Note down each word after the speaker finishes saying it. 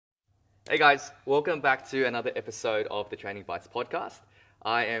Hey guys, welcome back to another episode of the Training Bites podcast.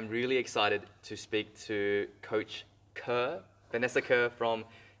 I am really excited to speak to Coach Kerr, Vanessa Kerr from,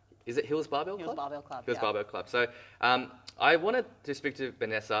 is it Hills Barbell Club? Hills Barbell Club, Hills yeah. Barbell Club. So I wanted to speak to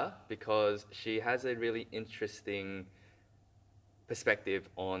Vanessa because she has a really interesting perspective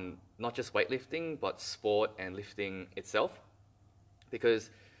on not just weightlifting, but sport and lifting itself. Because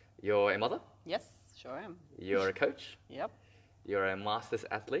you're a mother, Yes, sure am. you're a coach, Yep, you're a masters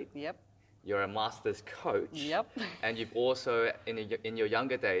athlete, yep, you're a master's coach. yep. And you've also, in your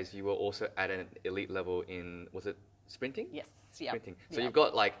younger days, you were also at an elite level in, was it sprinting? Yes, yep. Sprinting. So yep. you've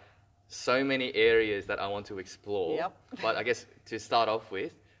got like so many areas that I want to explore. Yep. But I guess to start off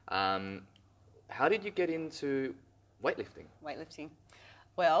with, how did you get into weightlifting? Weightlifting.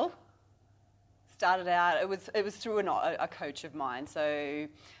 Well, started out, it was through a coach of mine. So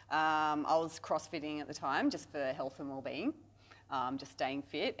I was CrossFitting at the time just for health and well-being, just staying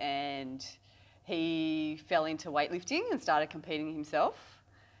fit. And he fell into weightlifting and started competing himself.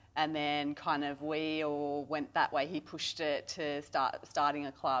 And then kind of we all went that way. He pushed it to starting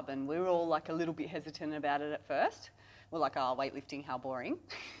a club, and we were all like a little bit hesitant about it at first. We're like, oh, weightlifting, how boring.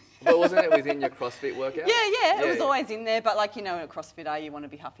 But wasn't it within your CrossFit workout? Yeah, it was always in there. But like, you know, at CrossFit, you want to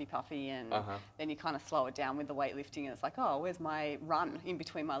be huffy-puffy, and then you kind of slow it down with the weightlifting, and it's like, oh, where's my run in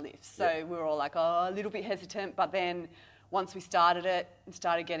between my lifts? So we were all like, oh, a little bit hesitant. But then once we started it and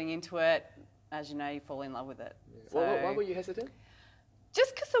started getting into it, as you know, you fall in love with it. Yeah. So, Well, why were you hesitant?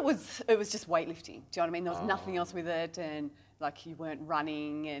 just because it was just weightlifting. Do you know what I mean? There was nothing else with it, and like you weren't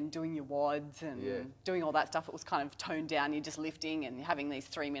running and doing your wads and doing all that stuff. It was kind of toned down. You're just lifting and having these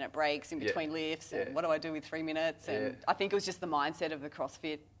 3-minute breaks in between lifts. And what do I do with 3 minutes? And I think it was just the mindset of the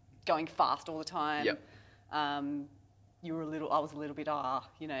CrossFit, going fast all the time. Yep. I was a little bit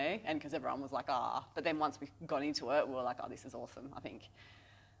you know, and because everyone was like but then once we got into it, we were like, oh, this is awesome. I think,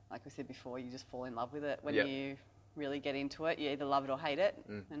 like we said before, you just fall in love with it when you really get into it. You either love it or hate it,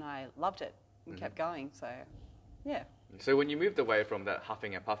 and I loved it and kept going. So, yeah. So when you moved away from that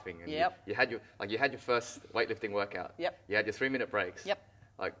huffing and puffing, and you had your first weightlifting workout. Yep. You had your 3-minute breaks. Yep.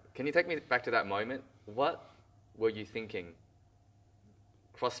 Like, can you take me back to that moment? What were you thinking?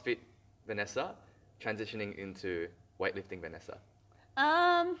 CrossFit Vanessa transitioning into weightlifting Vanessa.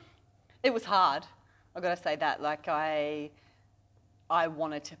 It was hard. I've got to say that. Like I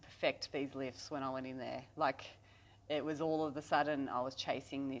wanted to perfect these lifts when I went in there. Like it was all of a sudden I was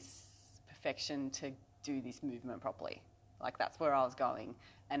chasing this perfection to do this movement properly. Like that's where I was going.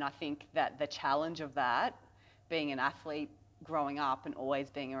 And I think that the challenge of that, being an athlete growing up and always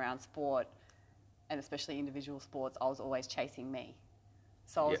being around sport, and especially individual sports, I was always chasing me.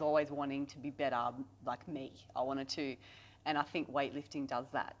 So I was always wanting to be better like me. I wanted to, and I think weightlifting does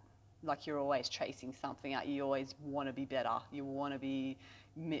that. Like you're always chasing something out. You always want to be better. You want to be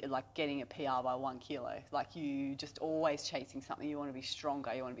like getting a PR by 1 kilo. Like you just always chasing something. You want to be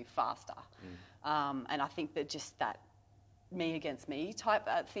stronger. You want to be faster. And I think that just that me against me type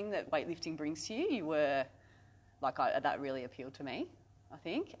thing that weightlifting brings to you, that really appealed to me, I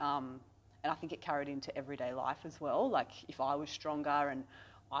think. And I think it carried into everyday life as well. Like if I was stronger and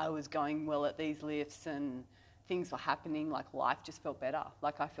I was going well at these lifts and things were happening, like life just felt better.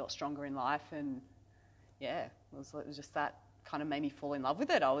 Like I felt stronger in life, and it was just that kind of made me fall in love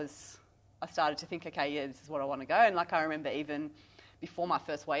with it. I started to think, okay, this is what I want to go. And like I remember even before my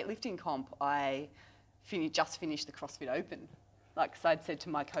first weightlifting comp, I just finished the CrossFit Open. Like, so I'd said to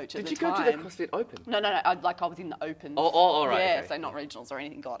my coach at the time... Did you go to the CrossFit Open? No. I was in the Opens. Oh, right. Yeah, okay. so not regionals or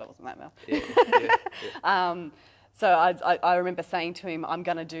anything. God, I wasn't that well. Yeah. So I remember saying to him, I'm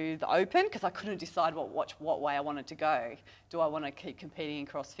going to do the Open because I couldn't decide what way I wanted to go. Do I want to keep competing in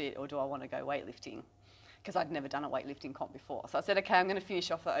CrossFit or do I want to go weightlifting? Because I'd never done a weightlifting comp before. So I said, okay, I'm going to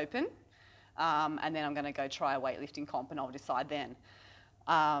finish off the Open and then I'm going to go try a weightlifting comp and I'll decide then.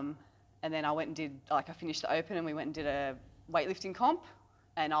 And then I went and did, I finished the Open and we went and did a weightlifting comp,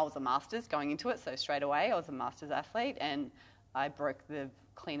 and I was a masters going into it, so straight away I was a masters athlete, and I broke the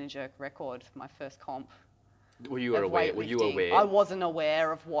clean and jerk record for my first comp. Were you aware? I wasn't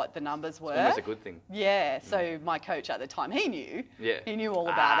aware of what the numbers were. Almost a good thing. Yeah, so my coach at the time, he knew. Yeah. He knew all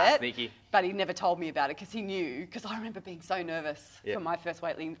about it. Sneaky. But he never told me about it because he knew, because I remember being so nervous for my first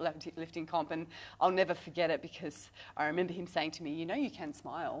weightlifting comp, and I'll never forget it because I remember him saying to me, you know, you can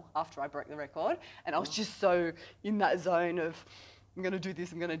smile after I broke the record. And I was just so in that zone of, I'm going to do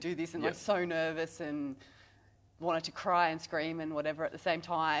this, and like so nervous and wanted to cry and scream and whatever at the same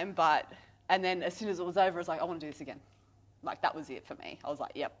time. And then as soon as it was over, I was like, I want to do this again. Like, that was it for me. I was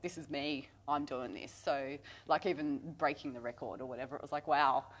like, yep, this is me. I'm doing this. So, like, even breaking the record or whatever, it was like,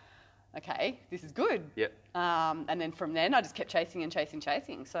 wow, okay, this is good. Yep. And then from then, I just kept chasing and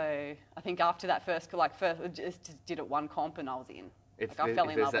chasing. So I think after that first, I just did it one comp and I was in. I fell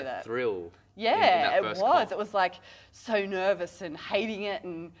in love with it. Thrill. Yeah, in it that was. first comp. It was like so nervous and hating it,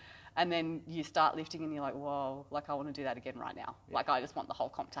 and then you start lifting and you're like, whoa, like I want to do that again right now. Yeah. Like I just want the whole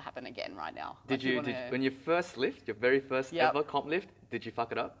comp to happen again right now. Did Like, you when you first lift, your very first Yep. ever comp lift, did you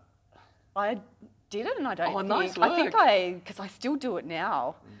fuck it up? I did it, and I don't. Oh, think, nice I think work. because I still do it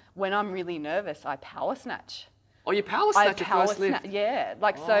now. When I'm really nervous, I power snatch. Oh, you power snatch your first lift. Yeah,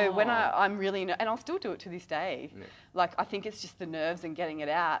 like so when Oh. I'm really, and I'll still do it to this day. Yeah. Like I think it's just the nerves and getting it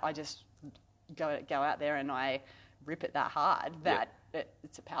out. I just go out there and I rip it that hard that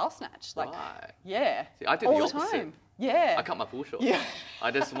it's a power snatch. Like Right. yeah, See, I do all the the opposite. time. Yeah, I cut my pull short. Yeah.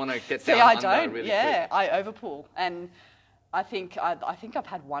 I just want to get See, down I under don't. really Yeah, quick. I overpull, and I think I've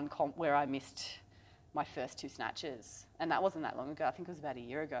had one comp where I missed my first 2 snatches, and that wasn't that long ago. I think it was about a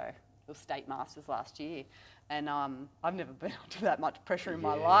year ago. It was State Masters last year, and I've never been under that much pressure in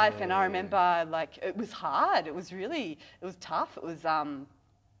my life. And I remember like it was hard. It was tough. It was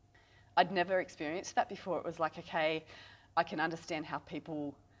I'd never experienced that before. It was like, okay, I can understand how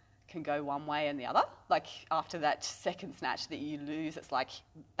people can go one way and the other. Like after that second snatch that you lose, it's like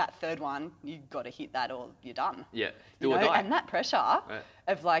that third one, you've got to hit that or you're done. Yeah. You Do or know? die. And that pressure Right.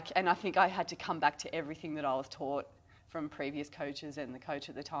 of like, and I think I had to come back to everything that I was taught from previous coaches, and the coach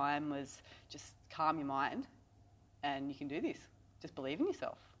at the time was just calm your mind and you can do this. Just believe in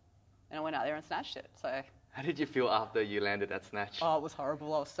yourself. And I went out there and snatched it. So How did you feel after you landed that snatch? oh, it was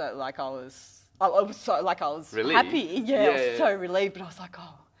horrible. I was so Relieved? happy. Yeah, I was Yeah. so relieved. But I was like,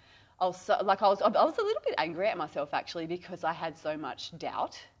 oh, I was a little bit angry at myself actually because I had so much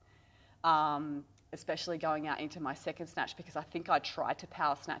doubt, especially going out into my second snatch because I think I tried to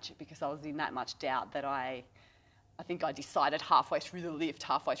power snatch it because I was in that much doubt that I think I decided halfway through the lift,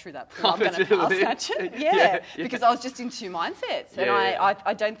 halfway through that pull, I'm Halfway going to through the power lift. snatch it. Yeah, Yeah, yeah. because I was just in 2 mindsets, and Yeah.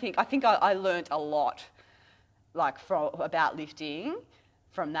 I think I learnt a lot like about lifting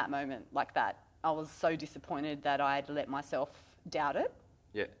from that moment like that. I was so disappointed that I'd let myself doubt it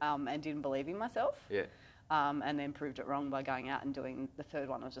Yeah. and didn't believe in myself, Yeah. and then proved it wrong by going out and doing the third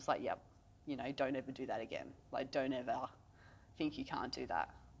one. I was just like, yep, don't ever do that again. Like, don't ever think you can't do that.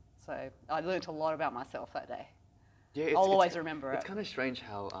 So I learnt a lot about myself that day. Yeah, I'll always remember It's it. kind of strange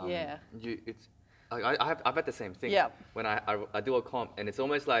how Yeah. I've had the same thing. Yeah. When I do a comp, and it's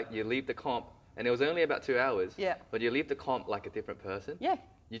almost like you leave the comp, and it was only about 2 hours. Yeah. But you leave the comp like a different person. Yeah.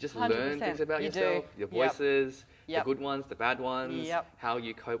 You just 100%. learn things about You do. yourself, your Yep. voices, Yep. the good ones, the bad ones, Yep. how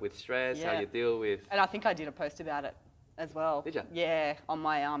you cope with stress, how Yeah. you deal with. And I think I did a post about it as well. Did ya? Yeah, on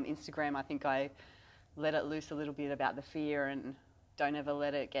my Instagram, I think I let it loose a little bit about the fear and don't ever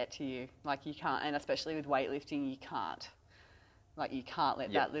let it get to you. Like you can't, and especially with weightlifting, you can't. Like you can't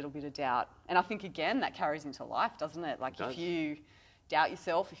let Yep. that little bit of doubt. And I think again that carries into life, doesn't it? Like It does. if you doubt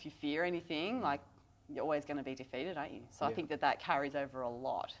yourself, if you fear anything, like you're always going to be defeated, aren't you? So I Yeah. think that carries over a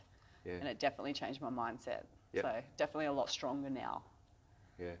lot. Yeah. And it definitely changed my mindset. Yep. So definitely a lot stronger now.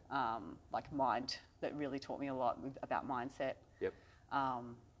 Yeah. Like mind that really taught me a lot about mindset. Yep.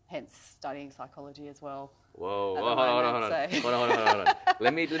 Hence studying psychology as well. Whoa, At the hold on. moment, so- Hold on.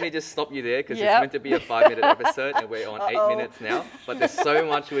 Let me let stop you there because Yep. it's meant to be a 5-minute episode and we're on 8 Uh-oh. minutes now. But there's so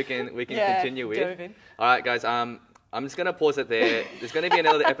much we can Yeah, continue with. dove in. All right, guys. I'm just gonna pause it there. There's gonna be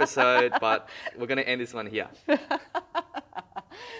another episode, but we're gonna end this one here.